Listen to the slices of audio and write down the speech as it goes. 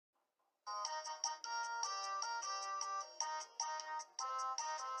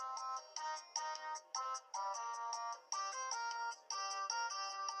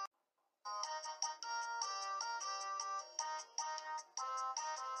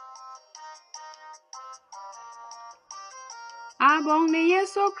Abong ni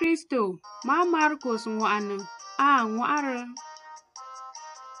Yesu Kristo ma Marcos ngwa'ne a ngwa're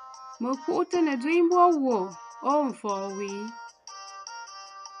me pu'te ne dwimbo wo o mfowi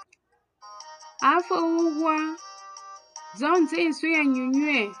afu wugwa zon zi suya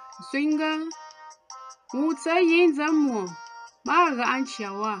nyunye swinga wuta yin zamu ma ga an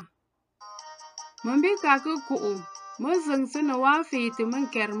chawa mun bi ka ku mun zin sina wa fiti mun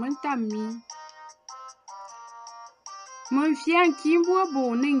ker mun tammi mun fiyan kimbo bo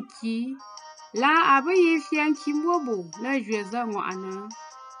ninki la abu yi fiyan kimbo bo la jweza ngwa'ne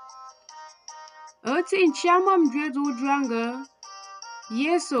oti nchamam jwedu dwanga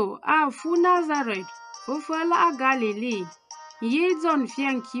Yesu a fu Nazareth fufa la Galilee yi zon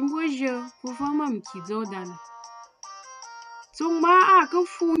fiyan kimbo je fufa mam ki Jordan tung ma a ku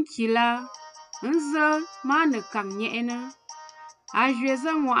fun kila nze ma ne kan nyene a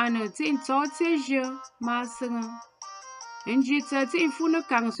jweza ngwa'ne ti nto ti je ma singa njita ti fu ne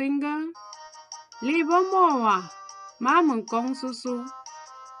kan swinga liba mowa ma mun kong susu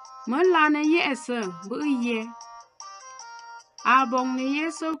mun la ne yese bu ye abong ni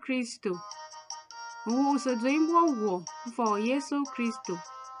Yesu Kristo wu se dwimbo wo for Yesu Kristo